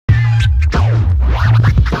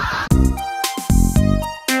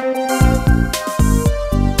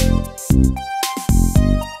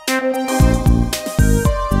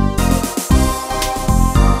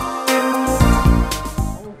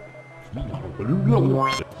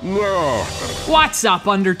What's up,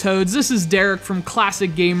 Undertoads? This is Derek from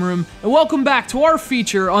Classic Game Room, and welcome back to our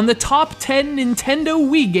feature on the top 10 Nintendo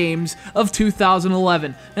Wii games of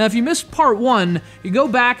 2011. Now, if you missed part 1, you go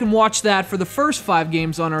back and watch that for the first 5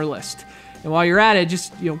 games on our list. And while you're at it,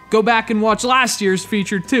 just go back and watch last year's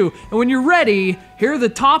feature too. And when you're ready, here are the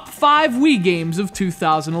top 5 Wii games of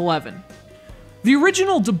 2011. The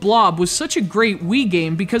original Blob was such a great Wii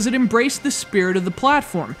game because it embraced the spirit of the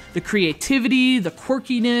platform, the creativity, the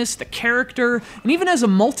quirkiness, the character, and even as a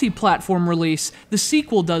multi-platform release, the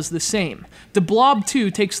sequel does the same. Blob 2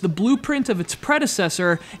 takes the blueprint of its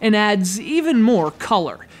predecessor and adds even more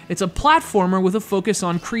color. It's a platformer with a focus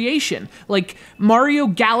on creation, like Mario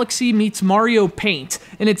Galaxy meets Mario Paint,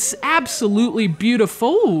 and it's absolutely beautiful.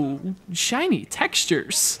 Ooh, shiny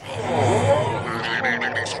textures.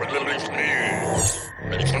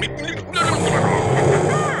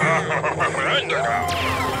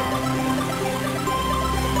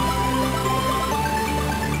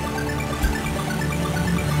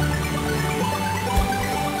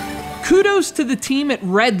 Kudos to the team at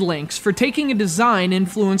Red Lynx for taking a design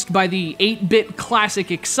influenced by the 8-bit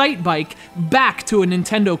classic Excite-Bike back to a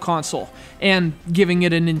Nintendo console, and giving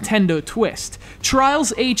it a Nintendo twist.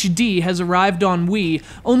 Trials HD has arrived on Wii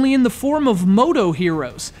only in the form of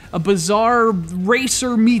MotoHeroz, a bizarre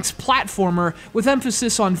racer meets platformer with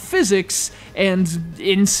emphasis on physics and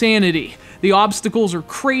insanity. The obstacles are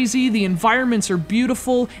crazy, the environments are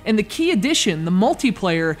beautiful, and the key addition, the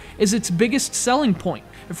multiplayer, is its biggest selling point.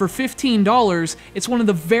 And for $15, it's one of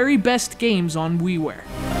the very best games on WiiWare.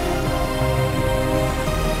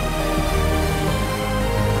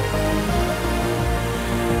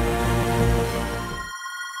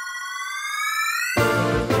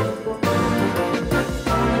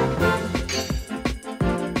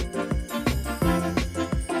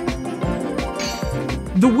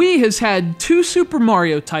 The Wii has had 2 Super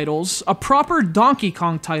Mario titles, a proper Donkey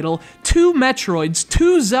Kong title, 2 Metroids,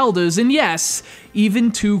 2 Zeldas, and yes,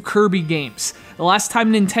 even 2 Kirby games. The last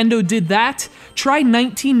time Nintendo did that? Try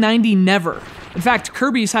 1990 never. In fact,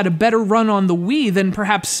 Kirby's had a better run on the Wii than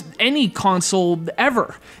perhaps any console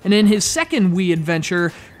ever. And in his second Wii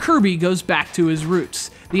adventure, Kirby goes back to his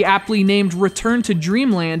roots. The aptly named Return to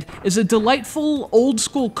Dreamland is a delightful,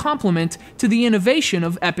 old-school complement to the innovation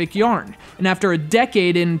of Epic Yarn. And after a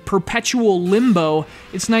decade in perpetual limbo,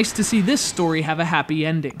 it's nice to see this story have a happy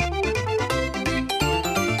ending.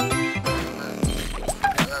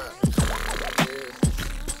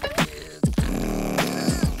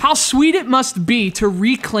 How sweet it must be to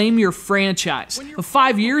reclaim your franchise.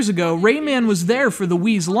 5 years ago, Rayman was there for the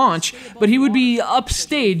Wii's launch, but he would be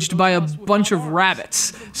upstaged by a bunch of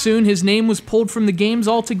rabbits. Soon, his name was pulled from the games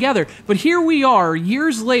altogether, but here we are,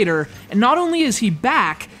 years later, and not only is he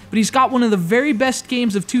back, but he's got one of the very best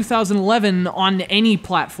games of 2011 on any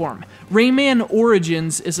platform. Rayman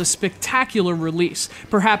Origins is a spectacular release,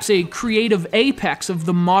 perhaps a creative apex of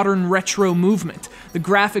the modern retro movement. The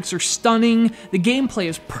graphics are stunning, the gameplay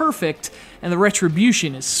is perfect, and the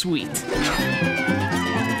retribution is sweet.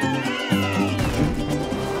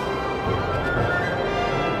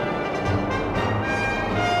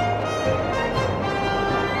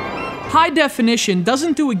 High definition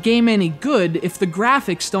doesn't do a game any good if the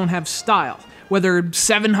graphics don't have style. Whether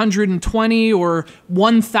 720 or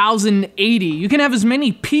 1080, you can have as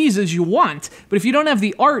many Ps as you want, but if you don't have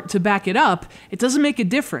the art to back it up, it doesn't make a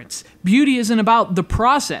difference. Beauty isn't about the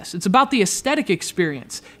process, it's about the aesthetic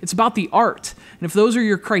experience, it's about the art. And if those are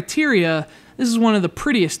your criteria, this is one of the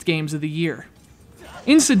prettiest games of the year.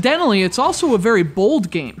 Incidentally, it's also a very bold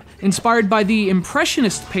game. Inspired by the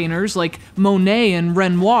Impressionist painters like Monet and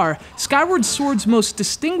Renoir, Skyward Sword's most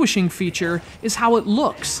distinguishing feature is how it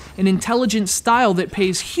looks, an intelligent style that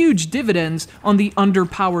pays huge dividends on the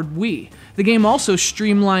underpowered Wii. The game also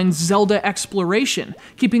streamlines Zelda exploration,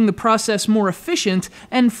 keeping the process more efficient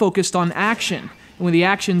and focused on action. And when the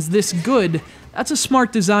action's this good, that's a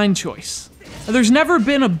smart design choice. There's never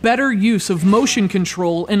been a better use of motion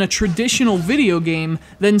control in a traditional video game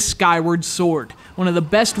than Skyward Sword, one of the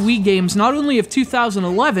best Wii games not only of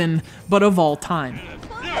 2011, but of all time.